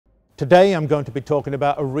Today I'm going to be talking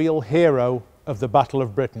about a real hero of the Battle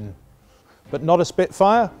of Britain, but not a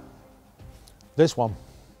Spitfire, this one.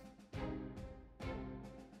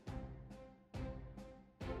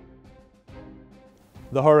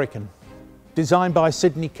 The Hurricane. Designed by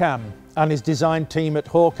Sydney Camm and his design team at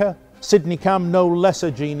Hawker, Sydney Camm no less a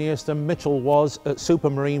genius than Mitchell was at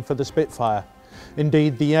Supermarine for the Spitfire.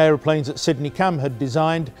 Indeed, the aeroplanes that Sydney Camm had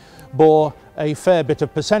designed bore a fair bit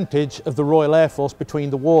of percentage of the Royal Air Force between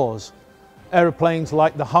the wars. Aeroplanes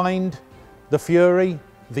like the Hind, the Fury,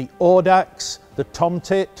 the Audax, the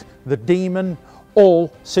Tomtit, the Demon,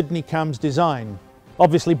 all Sydney Camm's design.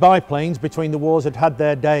 Obviously biplanes between the wars had had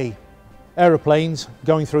their day. Aeroplanes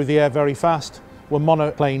going through the air very fast were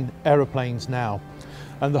monoplane aeroplanes now.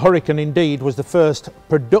 And the Hurricane indeed was the first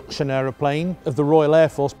production aeroplane of the Royal Air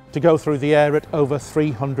Force to go through the air at over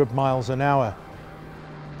 300 miles an hour.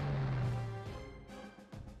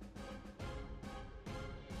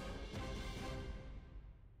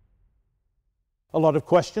 A lot of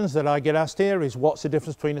questions that I get asked here is, what's the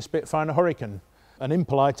difference between a Spitfire and a Hurricane? An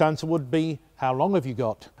impolite answer would be, how long have you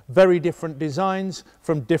got? Very different designs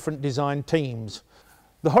from different design teams.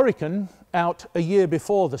 The Hurricane, out a year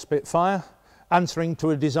before the Spitfire, answering to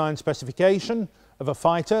a design specification of a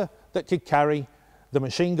fighter that could carry the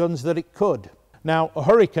machine guns that it could. Now, a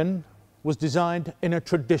Hurricane was designed in a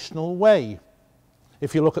traditional way.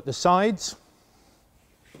 If you look at the sides,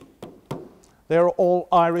 they're all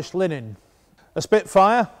Irish linen. A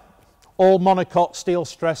Spitfire, all monocoque steel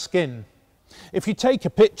stress skin. If you take a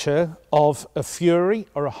picture of a Fury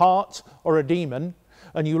or a Hart or a Demon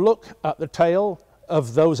and you look at the tail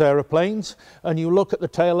of those aeroplanes and you look at the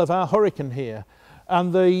tail of our Hurricane here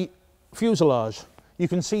and the fuselage, you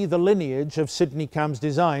can see the lineage of Sydney Camm's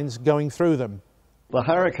designs going through them. The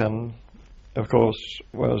Hurricane, of course,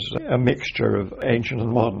 was a mixture of ancient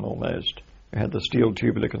and modern almost. We had the steel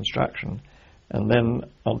tubular construction, and then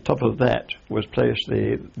on top of that was placed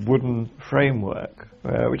the wooden framework,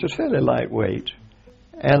 which is fairly lightweight.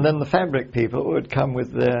 And then the fabric people would come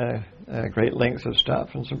with their great lengths of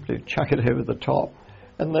stuff and simply chuck it over the top.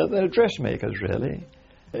 And they're dressmakers, really.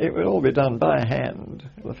 It would all be done by hand.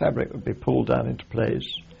 The fabric would be pulled down into place,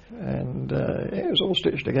 and it was all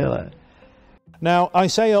stitched together. Now, I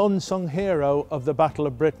say unsung hero of the Battle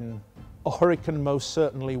of Britain, a Hurricane most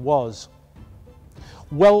certainly was.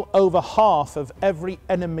 Well over half of every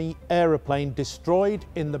enemy aeroplane destroyed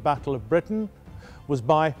in the Battle of Britain was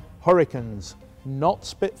by Hurricanes, not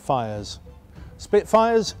Spitfires.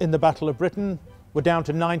 Spitfires in the Battle of Britain were down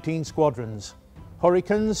to 19 squadrons.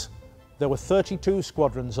 Hurricanes, there were 32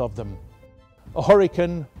 squadrons of them. A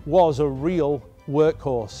Hurricane was a real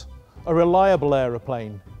workhorse, a reliable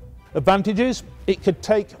aeroplane. Advantages: it could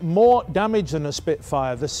take more damage than a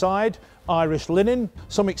Spitfire. The side, Irish linen,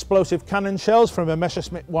 some explosive cannon shells from a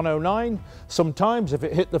Messerschmitt 109. Sometimes if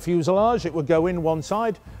it hit the fuselage it would go in one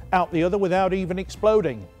side, out the other without even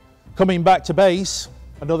exploding. Coming back to base,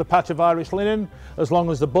 another patch of Irish linen, as long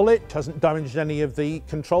as the bullet hasn't damaged any of the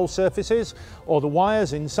control surfaces or the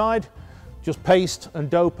wires inside. Just paste and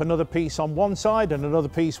dope another piece on one side and another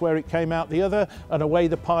piece where it came out the other, and away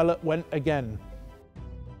the pilot went again.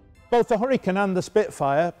 Both the Hurricane and the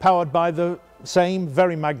Spitfire powered by the same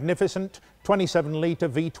very magnificent 27-litre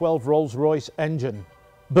V12 Rolls-Royce engine.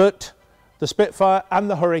 But the Spitfire and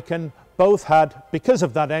the Hurricane both had, because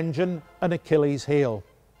of that engine, an Achilles heel.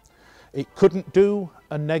 It couldn't do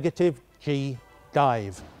a negative G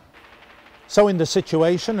dive. So in the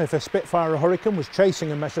situation, if a Spitfire or Hurricane was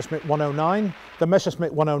chasing a Messerschmitt 109, the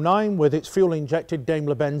Messerschmitt 109 with its fuel-injected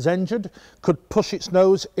Daimler-Benz engine could push its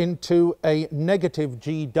nose into a negative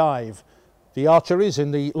G dive. The arteries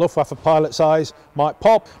in the Luftwaffe pilot's eyes might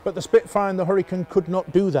pop, but the Spitfire and the Hurricane could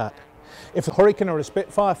not do that. If a Hurricane or a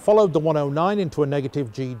Spitfire followed the 109 into a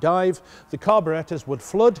negative G dive, the carburetors would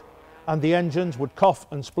flood and the engines would cough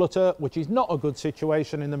and splutter, which is not a good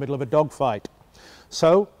situation in the middle of a dogfight.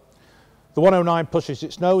 So the 109 pushes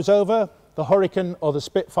its nose over, the Hurricane or the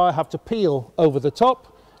Spitfire have to peel over the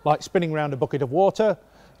top, like spinning around a bucket of water,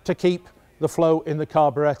 to keep the flow in the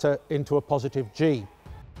carburetor into a positive G.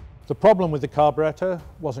 The problem with the carburetor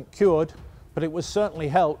wasn't cured, but it was certainly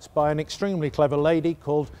helped by an extremely clever lady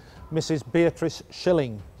called Mrs. Beatrice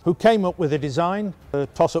Schilling, who came up with a design, a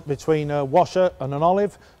toss-up between a washer and an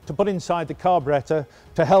olive, to put inside the carburetor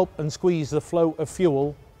to help and squeeze the flow of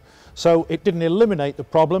fuel. So it didn't eliminate the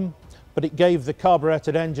problem, but it gave the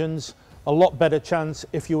carburetted engines a lot better chance,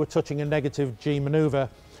 if you were touching a negative G manoeuvre,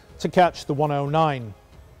 to catch the 109.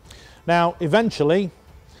 Now, eventually,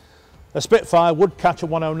 a Spitfire would catch a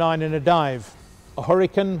 109 in a dive. A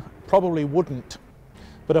Hurricane probably wouldn't,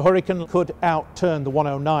 but a Hurricane could outturn the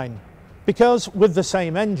 109. Because with the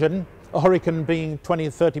same engine, a Hurricane being 20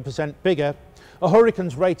 or 30% bigger, a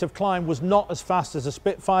Hurricane's rate of climb was not as fast as a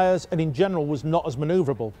Spitfire's and in general was not as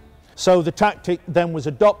manoeuvrable. So the tactic then was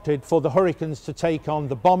adopted for the Hurricanes to take on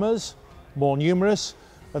the bombers, more numerous,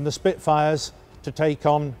 and the Spitfires to take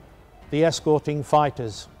on the escorting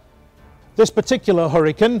fighters. This particular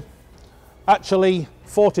Hurricane actually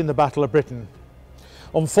fought in the Battle of Britain.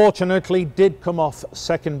 Unfortunately did come off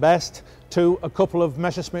second best to a couple of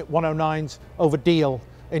Messerschmitt 109s over Deal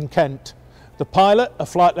in Kent. The pilot, a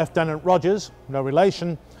Flight Lieutenant Rodgers, no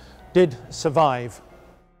relation, did survive.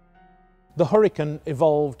 The Hurricane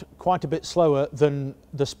evolved quite a bit slower than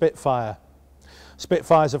the Spitfire.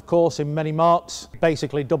 Spitfires, of course, in many marks,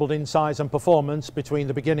 basically doubled in size and performance between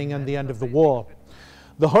the beginning and the end of the war.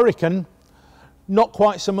 The Hurricane, not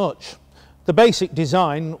quite so much. The basic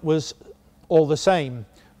design was all the same.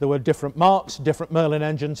 There were different marks, different Merlin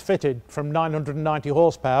engines fitted, from 990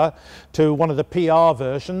 horsepower to one of the PR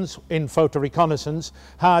versions in photo reconnaissance,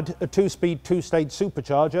 had a two-speed, two-stage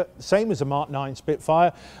supercharger, same as a Mark 9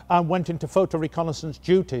 Spitfire, and went into photo reconnaissance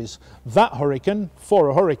duties. That Hurricane, for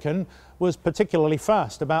a Hurricane, was particularly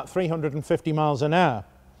fast, about 350 miles an hour.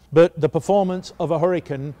 But the performance of a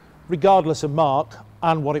Hurricane, regardless of mark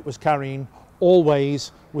and what it was carrying,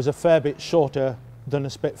 always was a fair bit shorter than a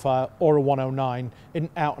Spitfire or a 109 in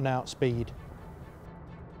out-and-out speed.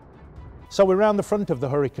 So we're around the front of the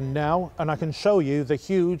Hurricane now, and I can show you the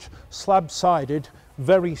huge slab-sided,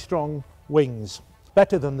 very strong wings.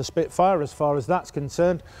 Better than the Spitfire as far as that's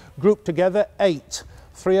concerned. Grouped together, 8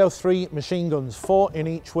 303 machine guns, 4 in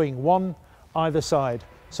each wing, 1 either side.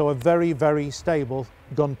 So a very, very stable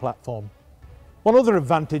gun platform. One other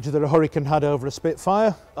advantage that a Hurricane had over a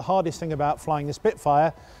Spitfire, the hardest thing about flying a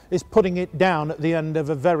Spitfire is putting it down at the end of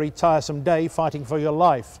a very tiresome day fighting for your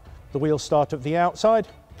life. The wheels start at the outside,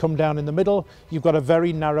 come down in the middle, you've got a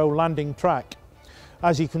very narrow landing track.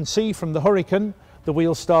 As you can see from the Hurricane, the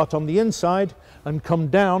wheels start on the inside and come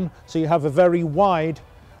down, so you have a very wide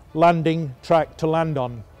landing track to land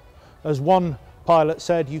on. As one pilot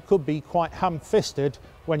said, you could be quite ham-fisted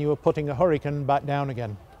when you were putting a Hurricane back down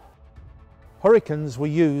again. Hurricanes were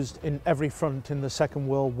used in every front in the Second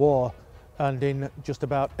World War and in just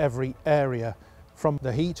about every area, from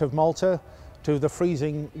the heat of Malta to the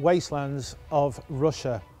freezing wastelands of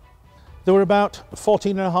Russia. There were about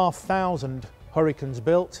 14,500 Hurricanes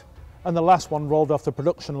built, and the last one rolled off the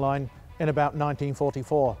production line in about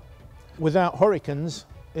 1944. Without Hurricanes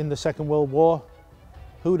in the Second World War,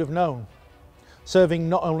 who'd have known? Serving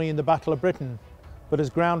not only in the Battle of Britain, but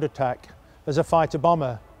as ground attack, as a fighter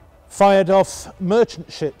bomber, fired off merchant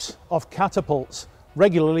ships, off catapults,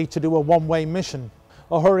 regularly to do a one-way mission.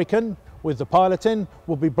 A Hurricane, with the pilot in,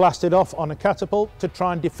 would be blasted off on a catapult to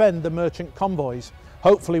try and defend the merchant convoys,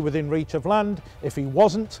 hopefully within reach of land. If he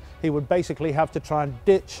wasn't, he would basically have to try and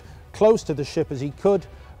ditch close to the ship as he could,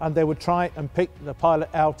 and they would try and pick the pilot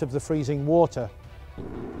out of the freezing water.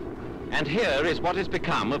 And here is what has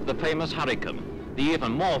become of the famous Hurricane, the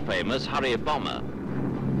even more famous hurri-bomber.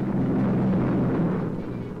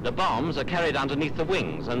 The bombs are carried underneath the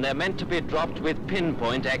wings, and they're meant to be dropped with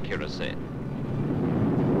pinpoint accuracy.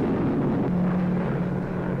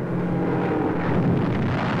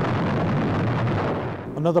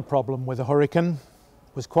 Another problem with a Hurricane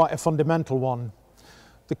was quite a fundamental one.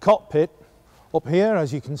 The cockpit up here,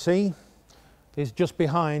 as you can see, is just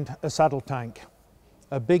behind a saddle tank,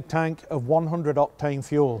 a big tank of 100 octane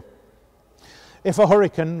fuel. If a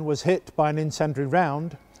Hurricane was hit by an incendiary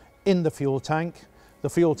round in the fuel tank,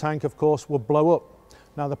 of course, would blow up.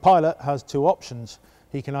 Now the pilot has two options.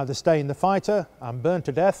 He can either stay in the fighter and burn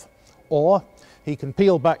to death, or he can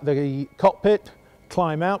peel back the cockpit,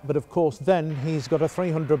 climb out, but of course then he's got a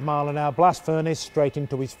 300-mile-an-hour blast furnace straight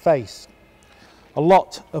into his face. A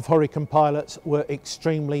lot of Hurricane pilots were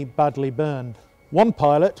extremely badly burned. One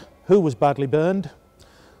pilot who was badly burned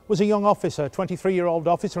was a young officer, 23-year-old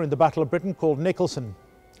officer in the Battle of Britain called Nicholson.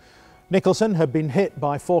 Nicholson had been hit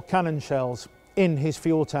by 4 cannon shells in his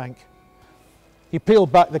fuel tank. He peeled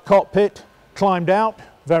back the cockpit, climbed out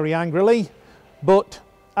very angrily, but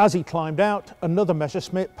as he climbed out, another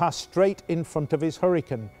Messerschmitt passed straight in front of his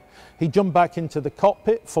Hurricane. He jumped back into the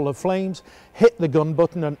cockpit full of flames, hit the gun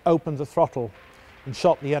button and opened the throttle and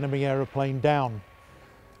shot the enemy aeroplane down.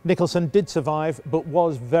 Nicholson did survive, but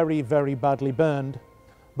was very, very badly burned.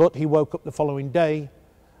 But he woke up the following day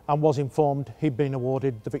and was informed he'd been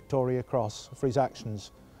awarded the Victoria Cross for his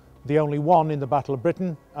actions. The only one in the Battle of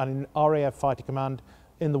Britain and in RAF Fighter Command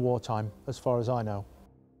in the wartime, as far as I know.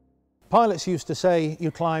 Pilots used to say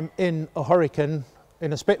you climb in a Hurricane,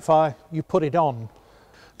 in a Spitfire, you put it on.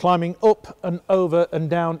 Climbing up and over and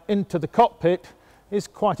down into the cockpit is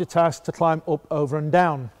quite a task to climb up, over and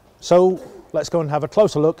down. So let's go and have a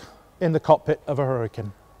closer look in the cockpit of a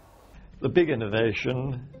Hurricane. The big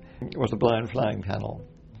innovation was the blind flying panel.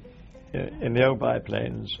 In the old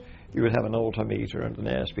biplanes, you would have an altimeter and an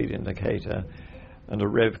airspeed indicator and a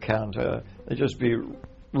rev counter. They'd just be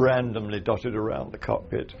randomly dotted around the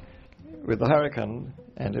cockpit. With the Hurricane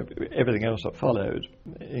and everything else that followed,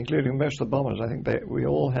 including most of the bombers, I think we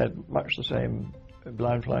all had much the same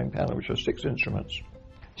blind flying panel, which was 6 instruments,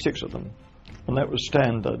 6 of them. And that was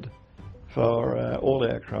standard for all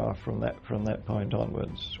aircraft from that point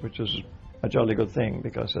onwards, which is a jolly good thing,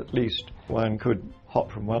 because at least one could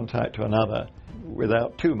hop from one type to another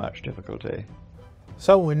without too much difficulty.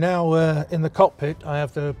 So we're now in the cockpit. I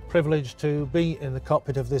have the privilege to be in the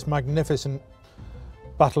cockpit of this magnificent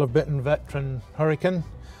Battle of Britain veteran Hurricane.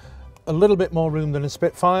 A little bit more room than a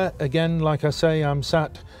Spitfire. Again, like I say, I'm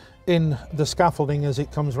sat in the scaffolding as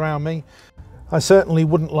it comes round me. I certainly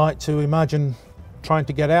wouldn't like to imagine trying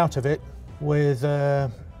to get out of it with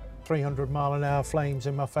 300-mile-an-hour flames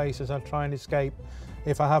in my face as I try and escape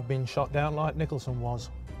if I have been shot down like Nicholson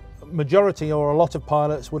was. Majority or a lot of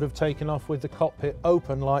pilots would have taken off with the cockpit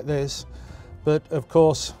open like this, but of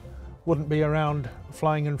course wouldn't be around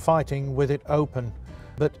flying and fighting with it open.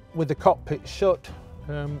 But with the cockpit shut,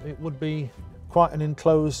 it would be quite an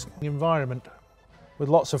enclosed environment with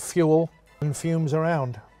lots of fuel and fumes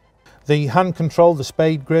around. The hand control, the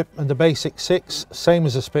spade grip and the basic 6, same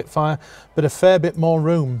as a Spitfire, but a fair bit more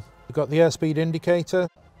room. We've got the airspeed indicator,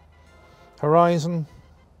 horizon,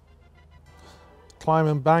 climb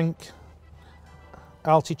and bank,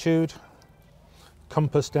 altitude,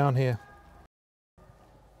 compass down here.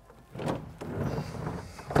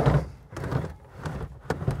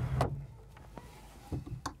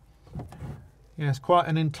 Yes, quite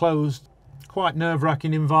an enclosed, quite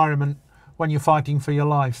nerve-wracking environment when you're fighting for your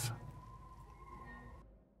life.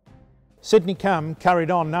 Sydney Camm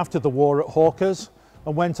carried on after the war at Hawkers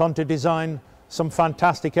and went on to design some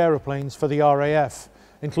fantastic aeroplanes for the RAF,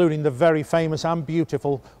 including the very famous and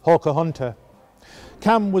beautiful Hawker Hunter.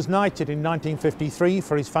 Camm was knighted in 1953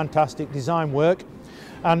 for his fantastic design work,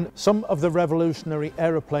 and some of the revolutionary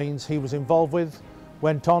aeroplanes he was involved with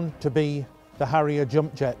went on to be the Harrier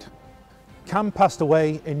jump jet. Camm passed away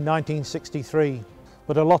in 1963,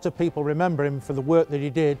 but a lot of people remember him for the work that he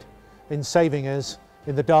did in saving us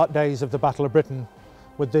in the dark days of the Battle of Britain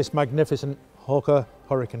with this magnificent Hawker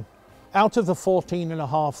Hurricane. Out of the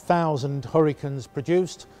 14,500 Hurricanes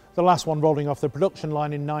produced, the last one rolling off the production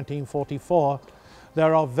line in 1944,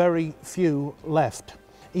 there are very few left.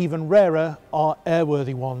 Even rarer are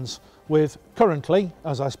airworthy ones, with currently,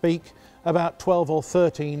 as I speak, about 12 or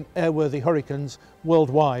 13 airworthy Hurricanes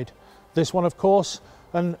worldwide. This one, of course,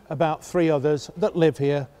 and about 3 others that live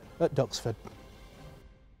here at Duxford.